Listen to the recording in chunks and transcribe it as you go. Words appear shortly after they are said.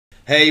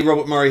Hey,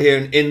 Robert Murray here,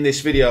 and in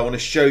this video I want to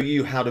show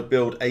you how to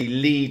build a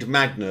lead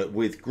magnet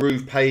with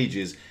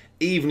Groovepages,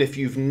 even if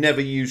you've never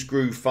used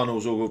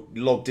GrooveFunnels or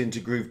logged into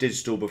Groove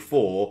Digital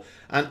before.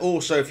 And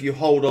also, if you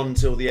hold on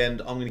till the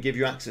end, I'm going to give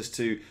you access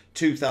to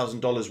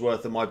 $2,000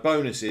 worth of my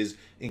bonuses,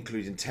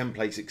 including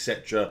templates,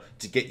 etc.,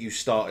 to get you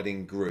started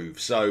in Groove.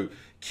 So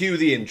cue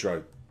the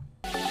intro.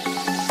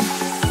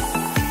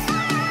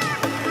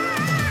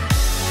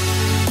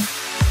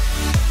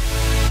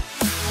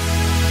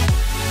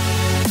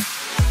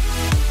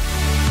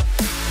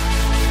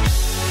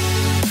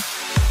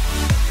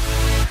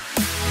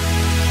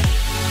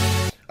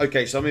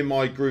 Okay, so I'm in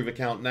my Groove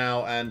account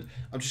now, and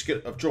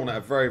I've drawn out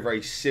a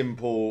very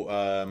simple,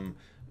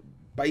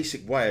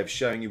 basic way of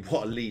showing you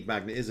what a lead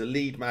magnet is. A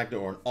lead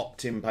magnet or an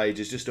opt-in page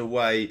is just a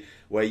way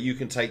where you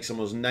can take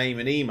someone's name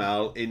and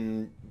email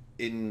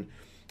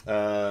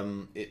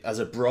as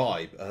a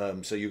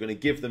bribe. So you're going to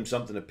give them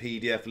something, a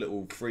PDF, a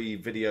little free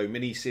video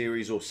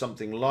mini-series or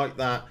something like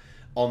that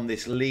on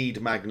this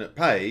lead magnet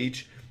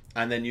page.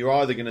 And then you're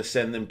either going to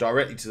send them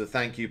directly to the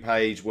thank you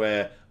page,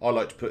 where I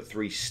like to put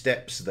 3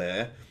 steps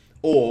there,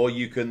 or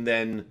you can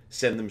then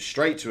send them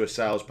straight to a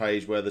sales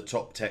page where the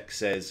top text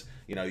says,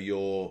 you know,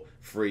 your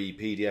free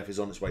PDF is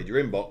on its way to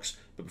your inbox,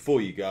 but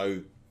before you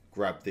go,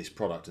 grab this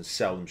product and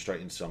sell them straight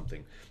into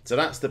something. So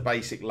that's the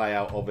basic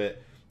layout of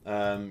it.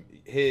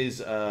 Here's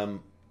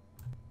one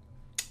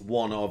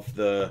of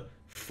the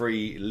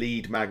free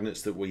lead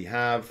magnets that we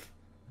have.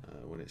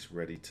 When it's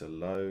ready to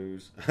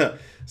load.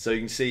 So you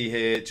can see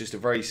here just a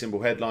very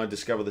simple headline: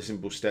 discover the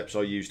simple steps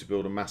I use to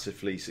build a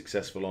massively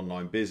successful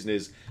online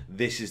business.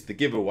 This is the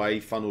giveaway: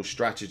 funnel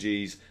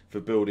strategies for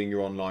building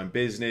your online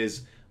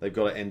business. They've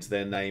got to enter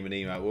their name and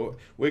email.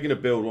 We're going to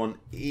build one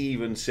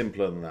even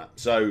simpler than that.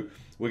 So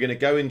we're going to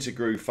go into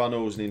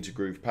GrooveFunnels and into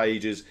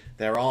Groovepages.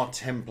 There are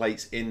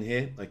templates in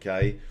here,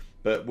 okay,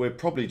 but we're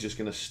probably just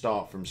going to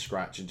start from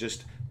scratch and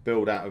just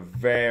build out a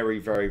very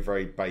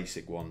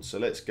basic one. So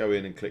let's go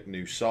in and click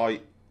new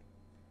site.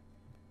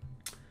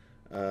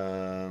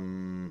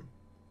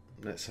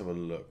 Let's have a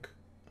look.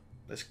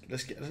 Let's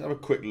have a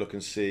quick look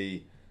and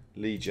see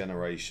lead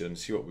generation,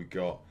 see what we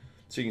got.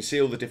 So you can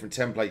see all the different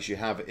templates you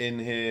have in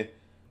here.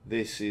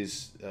 This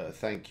is a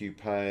thank you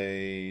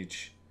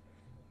page,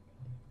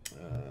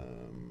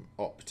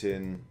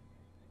 opt-in.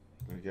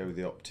 I'm going to go with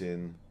the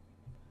opt-in.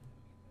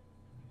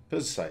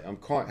 As I say, I'm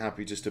quite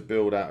happy just to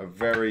build out a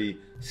very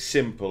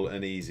simple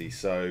and easy.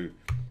 So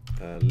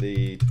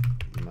lead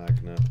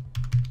magnet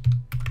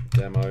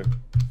demo.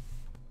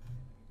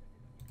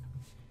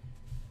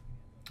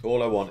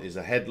 All I want is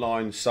a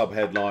headline,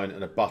 sub-headline,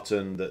 and a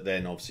button that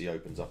then obviously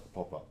opens up the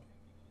pop-up.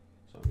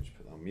 So let me just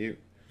put that on mute.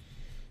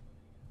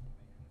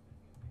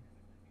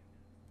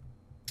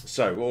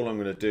 So all I'm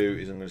going to do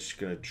is I'm just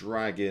going to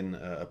drag in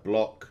a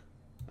block.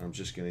 I'm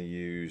just going to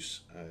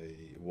use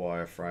a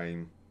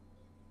wireframe.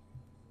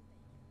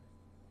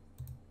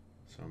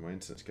 So my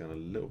internet's going a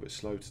little bit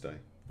slow today.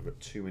 I've got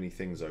too many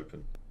things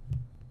open.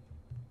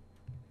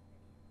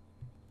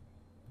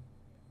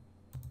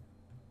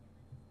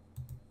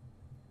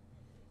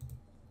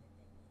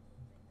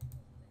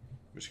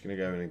 I'm just going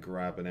to go in and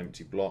grab an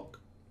empty block,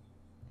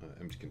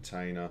 empty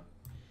container,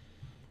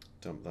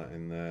 dump that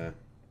in there,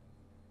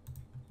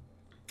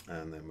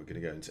 and then we're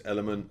going to go into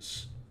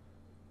elements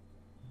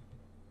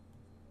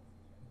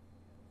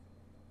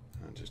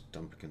and just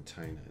dump a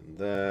container in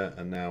there.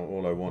 And now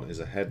all I want is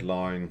a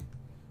headline.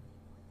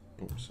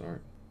 Oh, sorry.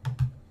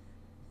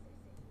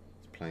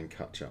 It's playing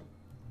catch up.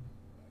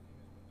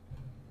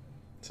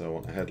 So I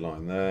want a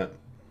headline there.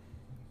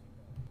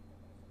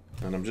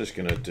 And I'm just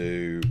going to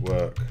do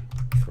work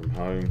from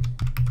home,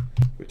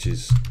 which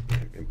is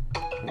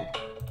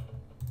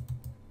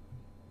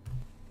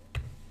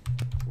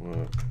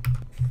work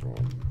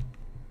from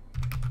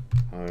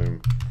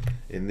home.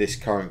 In this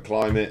current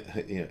climate,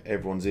 you know,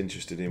 everyone's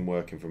interested in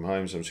working from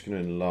home, so I'm just going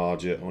to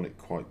enlarge it. I want it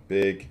quite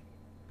big.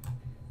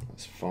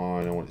 That's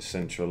fine. I want it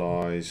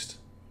centralized.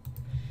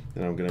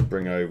 Then I'm going to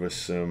bring over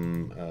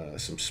some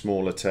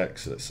smaller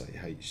text. So let's say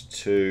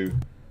H2,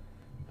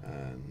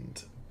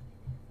 and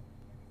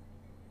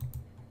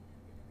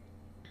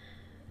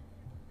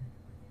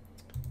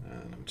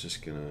I'm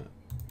just going to,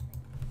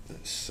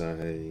 let's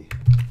say,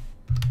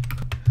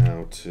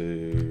 how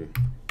to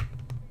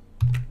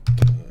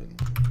earn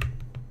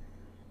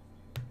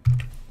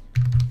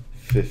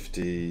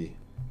 $50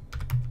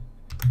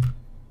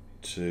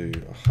 to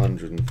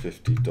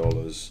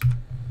 $150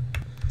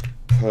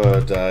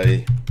 per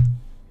day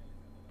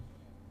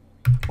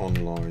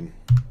online.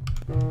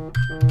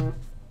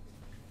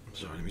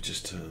 Sorry, let me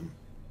just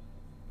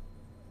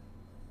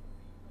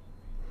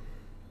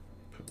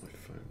put my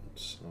phone on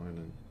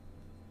silent.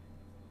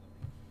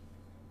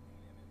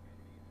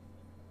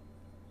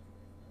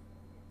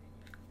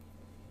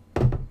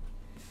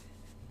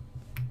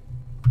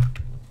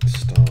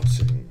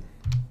 Starting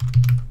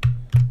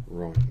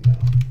right now.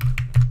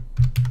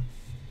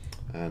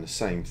 And the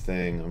same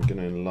thing, I'm going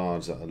to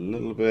enlarge that a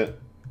little bit.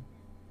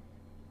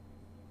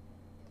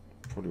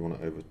 Probably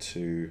want it over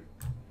 2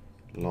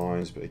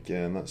 lines, but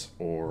again, that's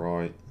all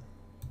right.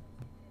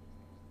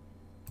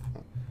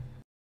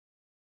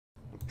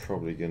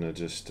 probably going to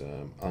just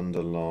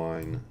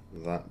underline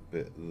that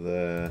bit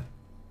there.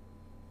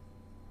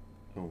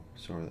 Oh,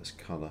 sorry, that's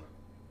colour.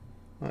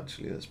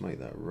 Actually, let's make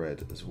that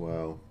red as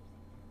well.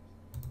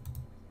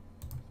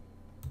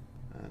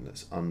 And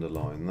let's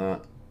underline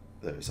that.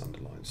 There it's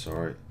underlined,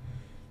 sorry.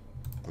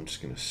 I'm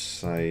just going to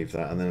save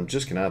that, and then I'm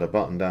just going to add a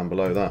button down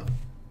below that.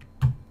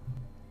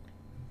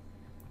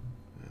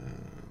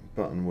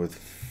 Button with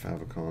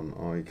favicon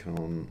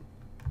icon.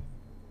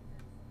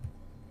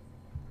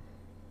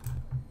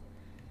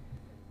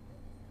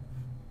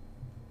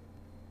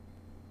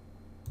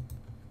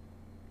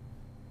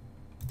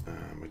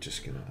 And we're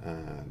just going to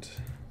add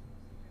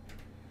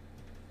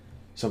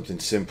something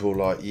simple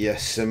like,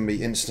 yes, send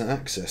me instant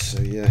access.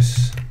 So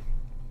yes,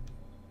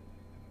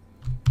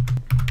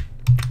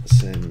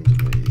 send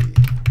me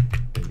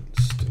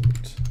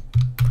instant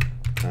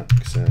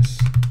access.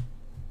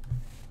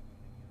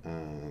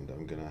 And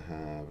I'm going to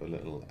have a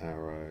little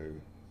arrow.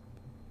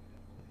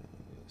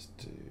 Let's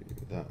do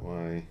that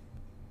way.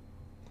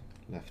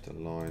 Left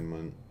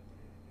alignment.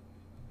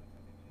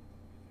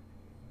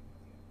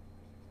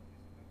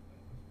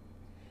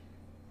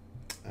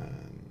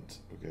 And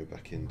we'll go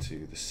back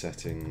into the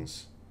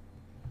settings.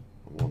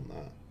 I want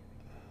that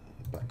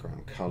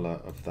background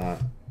color of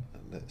that.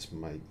 And let's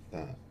make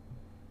that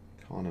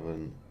kind of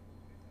an,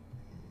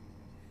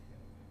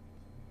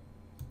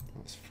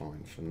 that's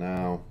fine for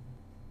now.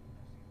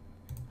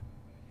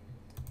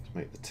 Let's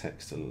make the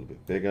text a little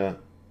bit bigger.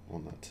 I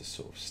want that to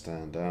sort of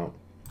stand out.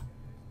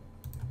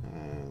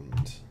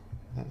 And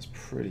that's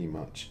pretty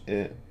much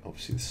it.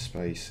 Obviously the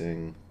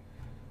spacing,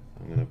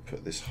 I'm going to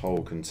put this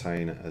whole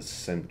container as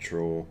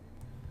central.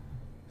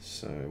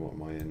 So what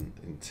am I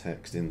in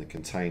text in the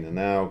container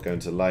now? Going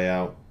to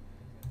layout,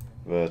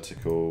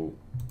 vertical,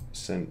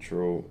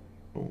 central.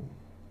 Ooh.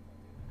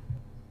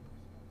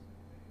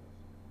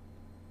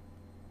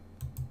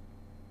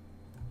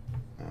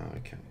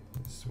 Okay,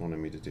 it's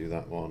wanting me to do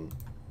that one.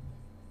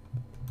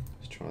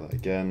 Let's try that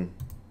again.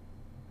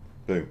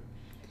 Boom.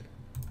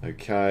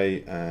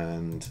 Okay,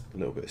 and a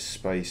little bit of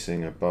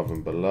spacing above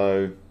and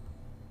below.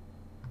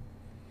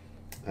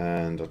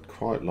 And I'd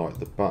quite like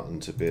the button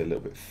to be a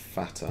little bit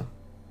fatter.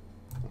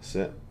 That's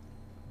it.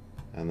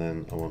 And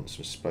then I want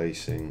some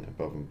spacing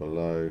above and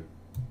below.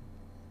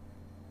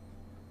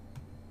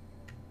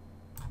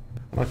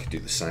 And I could do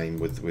the same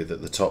with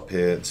at the top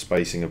here,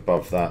 spacing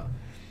above that.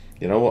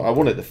 You know, I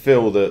want it to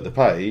fill the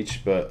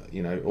page, but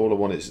you know, all I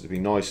want is it to be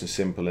nice and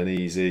simple and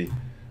easy.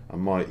 I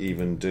might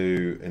even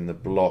do in the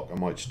block, I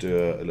might just do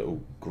a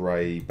little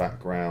grey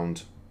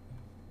background.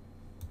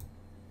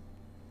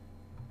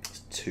 It's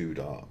too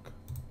dark.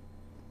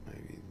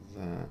 Maybe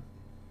that.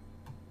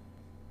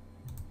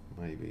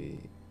 Maybe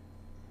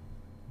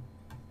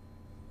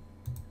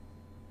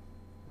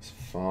that's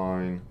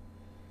fine.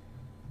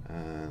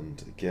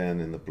 And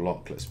again in the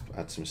block, let's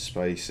add some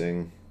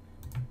spacing.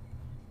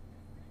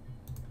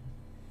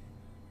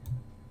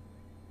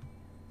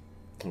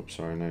 Oops,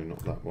 sorry, no,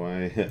 not that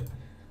way.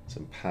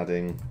 Some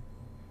padding,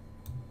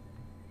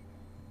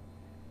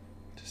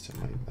 just to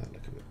make that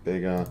look a bit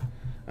bigger.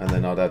 And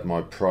then I'd add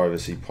my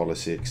privacy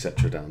policy,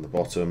 etc. down the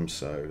bottom.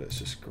 So let's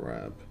just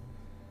grab,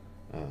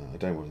 I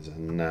don't want it as a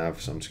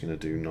nav, so I'm just going to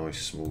do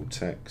nice small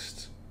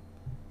text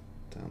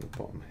down the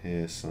bottom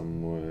here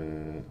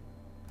somewhere.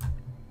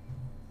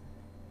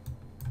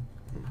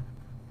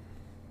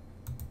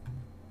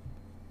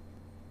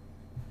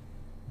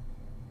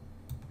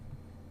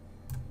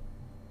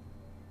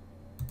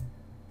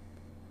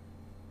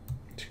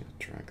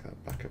 Drag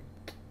that back up.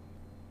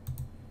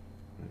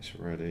 It's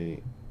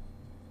ready.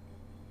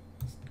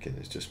 Again,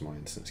 it's just my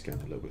internet's going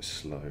a little bit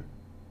slow,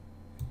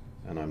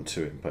 and I'm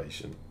too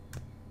impatient.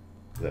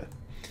 There.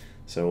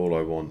 So all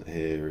I want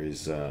here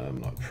is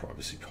like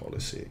privacy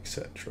policy,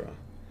 etc.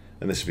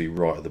 And this will be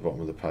right at the bottom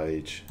of the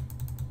page.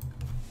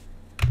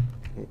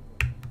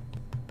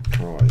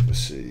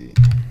 Privacy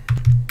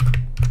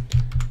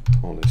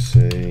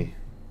policy.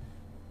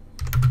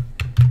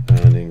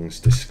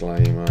 Earnings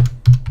disclaimer.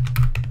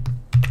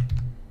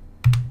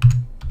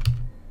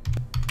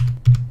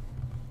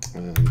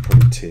 And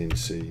probably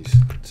T&C's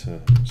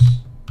terms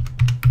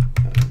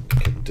and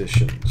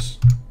conditions.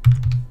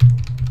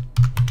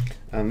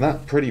 And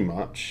that pretty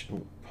much,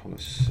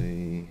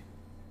 policy,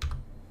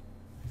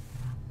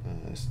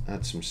 let's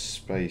add some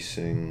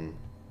spacing,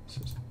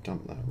 so let's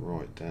dump that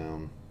right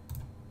down.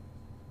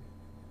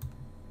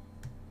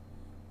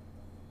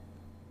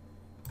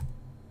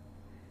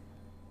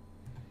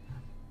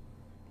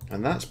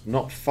 And that's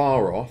not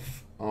far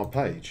off our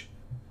page.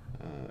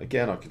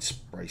 Again, I could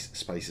space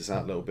this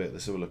out a little bit.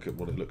 Let's have a look at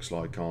what it looks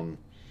like on.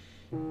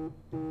 So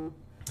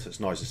it's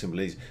nice and simple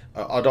and easy.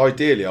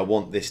 Ideally, I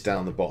want this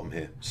down the bottom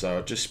here. So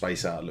I'll just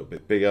space out a little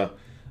bit bigger.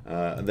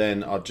 And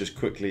then I'll just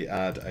quickly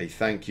add a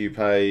thank you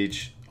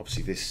page.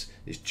 Obviously, this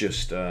is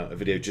just a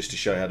video just to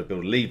show you how to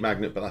build a lead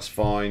magnet, but that's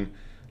fine.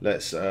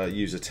 Let's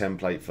use a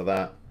template for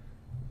that.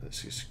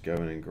 Let's just go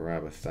in and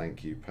grab a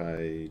thank you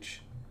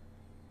page.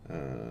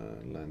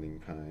 Landing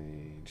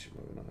page.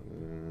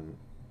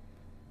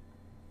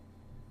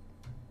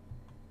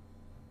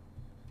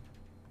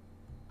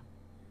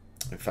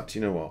 In fact,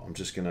 you know what? I'm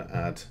just going to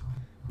add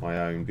my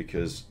own,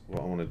 because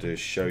what I want to do is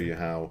show you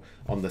how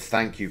on the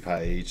thank you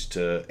page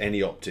to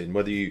any opt-in,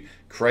 whether you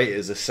create it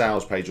as a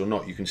sales page or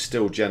not, you can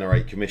still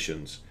generate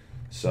commissions.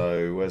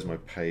 So where's my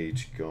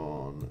page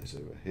gone? It's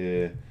over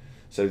here.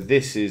 So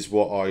this is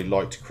what I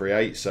like to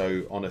create.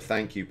 So on a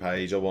thank you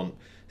page, I want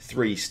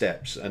 3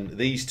 steps, and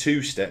these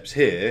 2 steps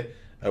here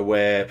are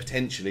where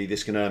potentially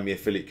this can earn me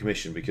affiliate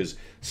commission, because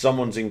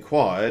someone's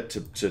inquired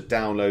to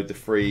download the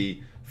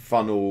free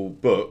funnel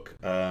book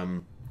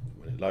when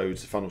it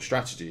loads, the funnel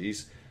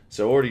strategies.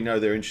 So I already know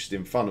they're interested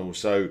in funnels,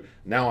 so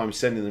now I'm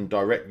sending them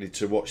directly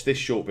to watch this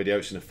short video.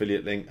 It's an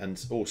affiliate link,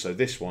 and also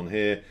this one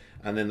here,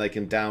 and then they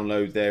can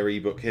download their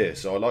ebook here.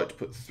 So I like to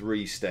put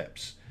 3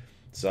 steps.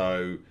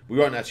 So we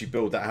won't actually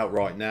build that out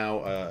right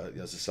now.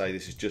 As I say,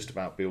 this is just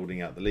about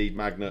building out the lead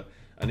magnet,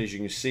 and as you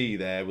can see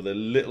there, with a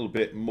little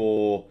bit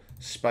more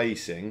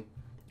spacing,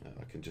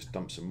 I can just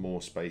dump some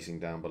more spacing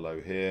down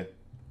below here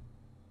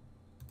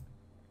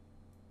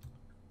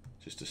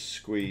just to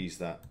squeeze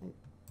that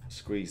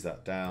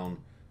down.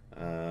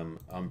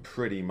 I'm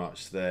pretty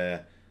much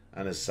there,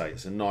 and as I say,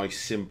 it's a nice,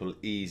 simple,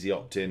 easy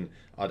opt-in.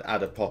 I'd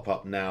add a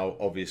pop-up now,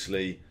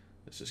 obviously.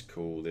 Let's just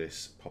call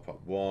this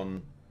pop-up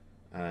 1,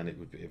 and it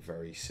would be a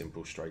very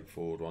simple,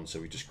 straightforward one. So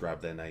we just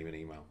grab their name and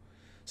email.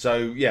 So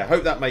yeah,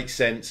 hope that makes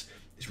sense.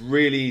 It's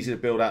really easy to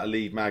build out a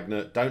lead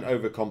magnet. Don't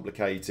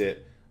overcomplicate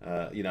it.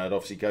 You know, I'd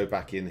obviously go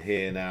back in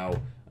here now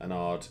and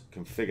I'd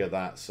configure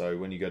that. So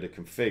when you go to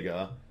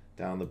configure,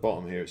 down the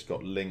bottom here, it's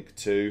got link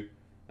to,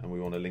 and we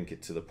want to link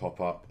it to the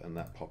pop-up, and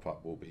that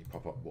pop-up will be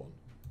pop-up 1.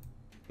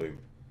 Boom.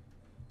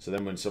 So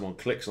then when someone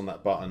clicks on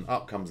that button,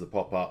 up comes the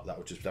pop-up. That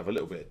will just have a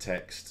little bit of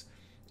text,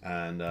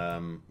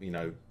 and you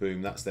know,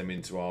 boom, that's them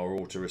into our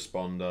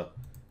autoresponder.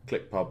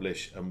 Click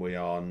publish, and we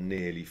are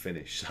nearly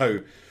finished.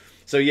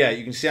 So yeah,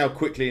 you can see how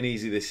quickly and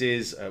easy this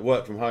is.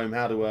 Work from home,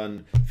 how to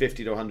earn $50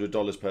 to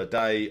 $100 per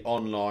day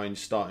online,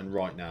 starting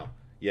right now.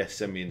 Yes,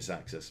 send me instant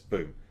access.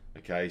 Boom.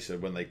 Okay, so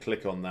when they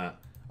click on that,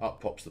 up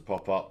pops the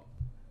pop-up.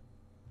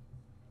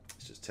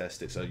 Let's just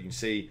test it. So you can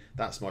see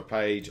that's my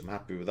page. I'm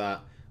happy with that.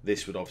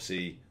 This would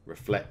obviously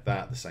reflect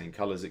that, the same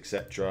colors,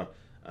 etc.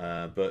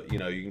 But you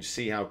know, you can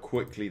see how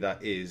quickly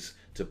that is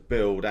to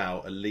build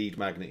out a lead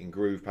magnet in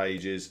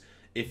Groovepages.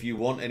 If you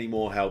want any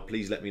more help,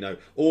 please let me know.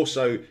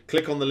 Also,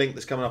 click on the link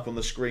that's coming up on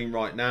the screen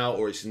right now,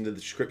 or it's in the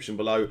description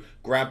below.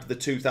 Grab the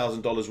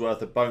 $2,000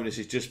 worth of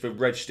bonuses just for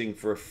registering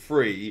for a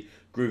free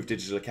Groove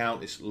Digital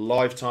account. It's a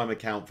lifetime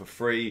account for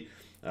free.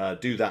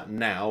 Do that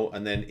now,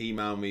 and then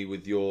email me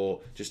with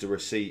just a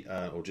receipt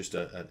or just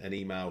an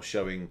email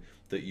showing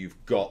that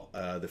you've got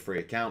the free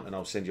account, and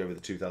I'll send you over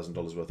the $2,000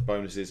 worth of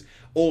bonuses.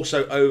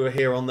 Also over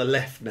here on the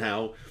left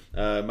now,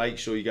 make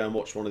sure you go and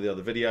watch one of the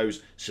other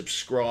videos,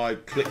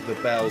 subscribe, click the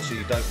bell so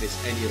you don't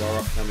miss any of our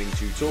upcoming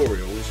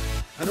tutorials,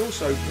 and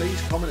also please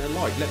comment and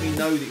like. Let me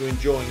know that you're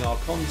enjoying our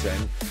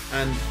content,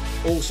 and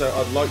also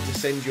I'd like to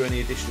send you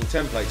any additional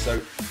templates. So,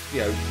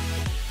 you know,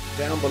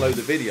 down below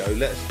the video,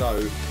 let us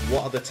know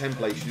what other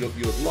templates you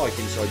would like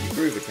inside your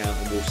Groove account,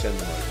 and we'll send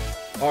them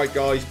over. Alright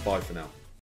guys, bye for now.